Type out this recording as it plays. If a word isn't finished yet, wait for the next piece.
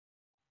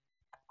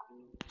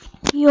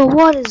Yo,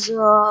 what is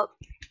up,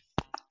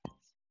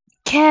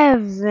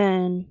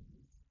 Kevin?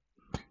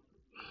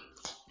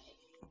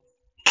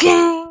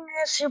 Gang,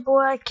 it's your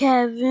boy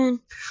Kevin,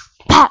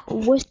 back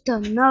with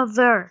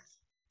another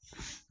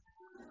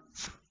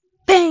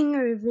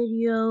banger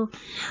video.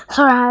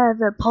 Sorry I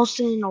haven't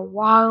posted in a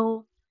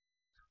while.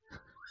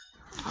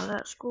 I was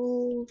at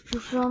school, you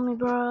feel me,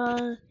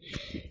 bruh?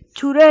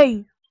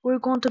 Today, we're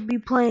going to be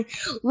playing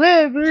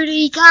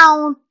Liberty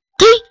County.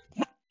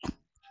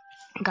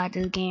 Got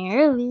this game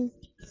early.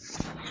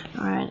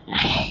 Alright.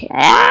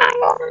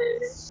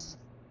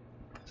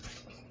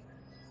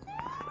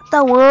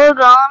 The world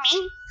on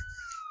me.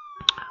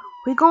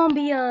 We're gonna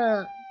be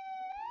I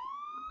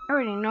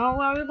already know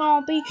what we're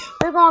gonna be.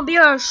 We're gonna be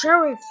a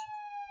sheriff.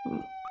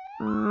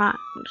 Not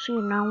see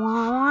no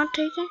one want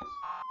to take it.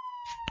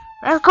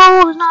 Let's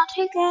go. Let's not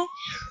take it.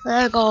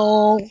 Let's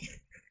go.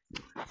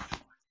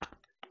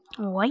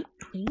 Wait.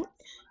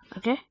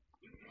 Okay.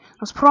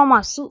 Let's put on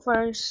my suit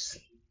first.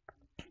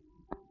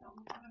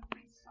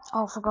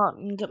 Oh, I forgot.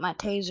 Let me get my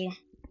taser.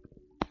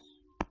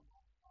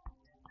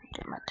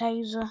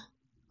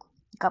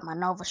 Got my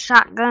Nova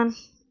shotgun.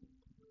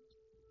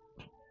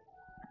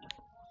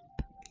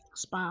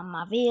 Spawn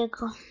my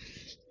vehicle.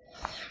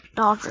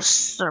 Dodger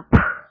Surp.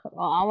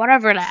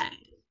 Whatever that.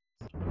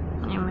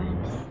 Amen.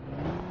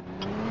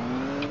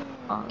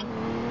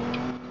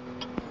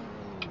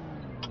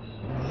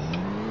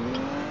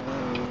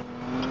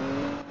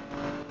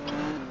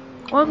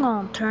 We're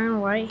gonna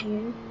turn right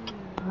here.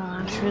 No,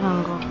 actually,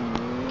 gonna go.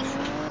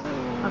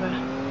 Okay.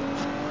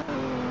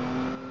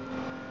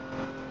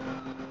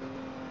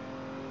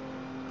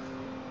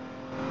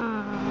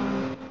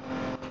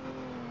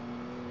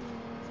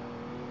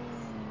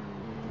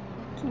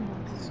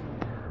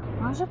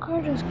 Why is the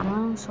car just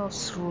going so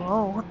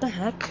slow? What the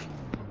heck?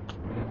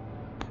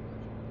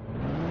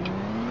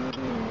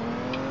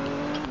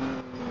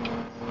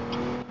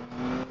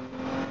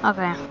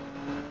 Okay.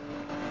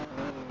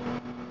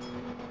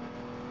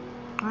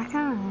 I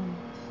can't.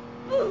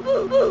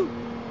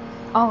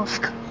 Oh,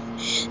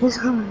 it's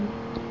coming.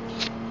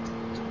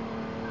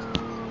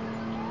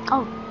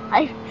 Oh,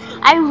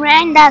 I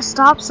ran that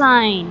stop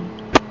sign,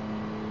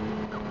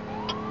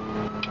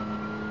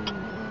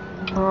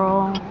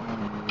 bro.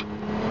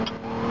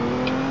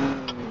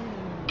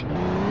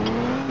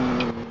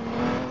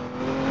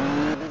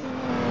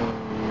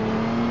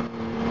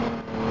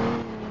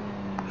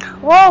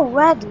 Whoa,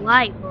 red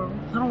light, bro.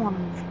 I don't want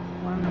to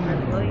run a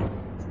red light.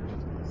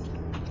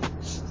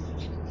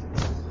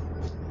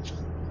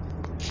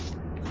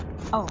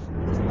 Oh,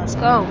 let's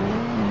go.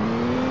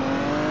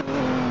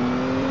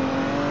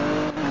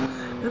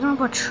 We're gonna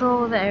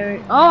patrol the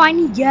area. Oh, I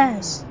need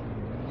gas.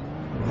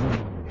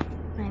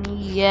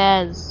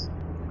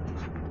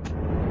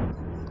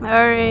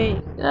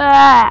 Hurry.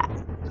 Ah.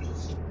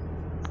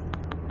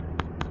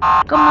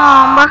 Come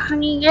on, bro. I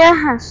need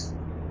gas.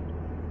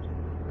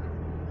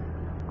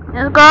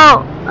 Let's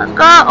go.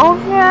 Oh,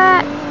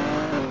 shit.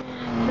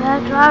 Bad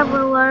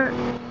driver alert.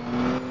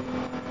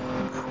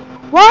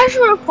 Why is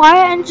there a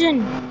fire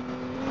engine?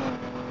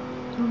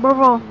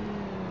 Bro.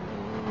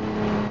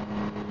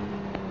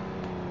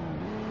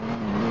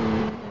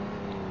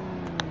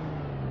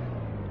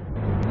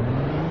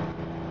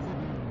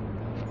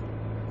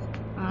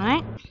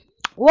 Alright.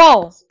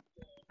 Whoa.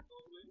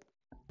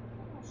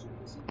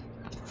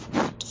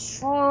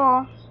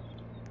 Oh.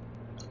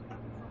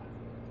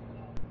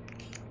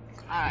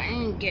 I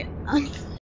didn't get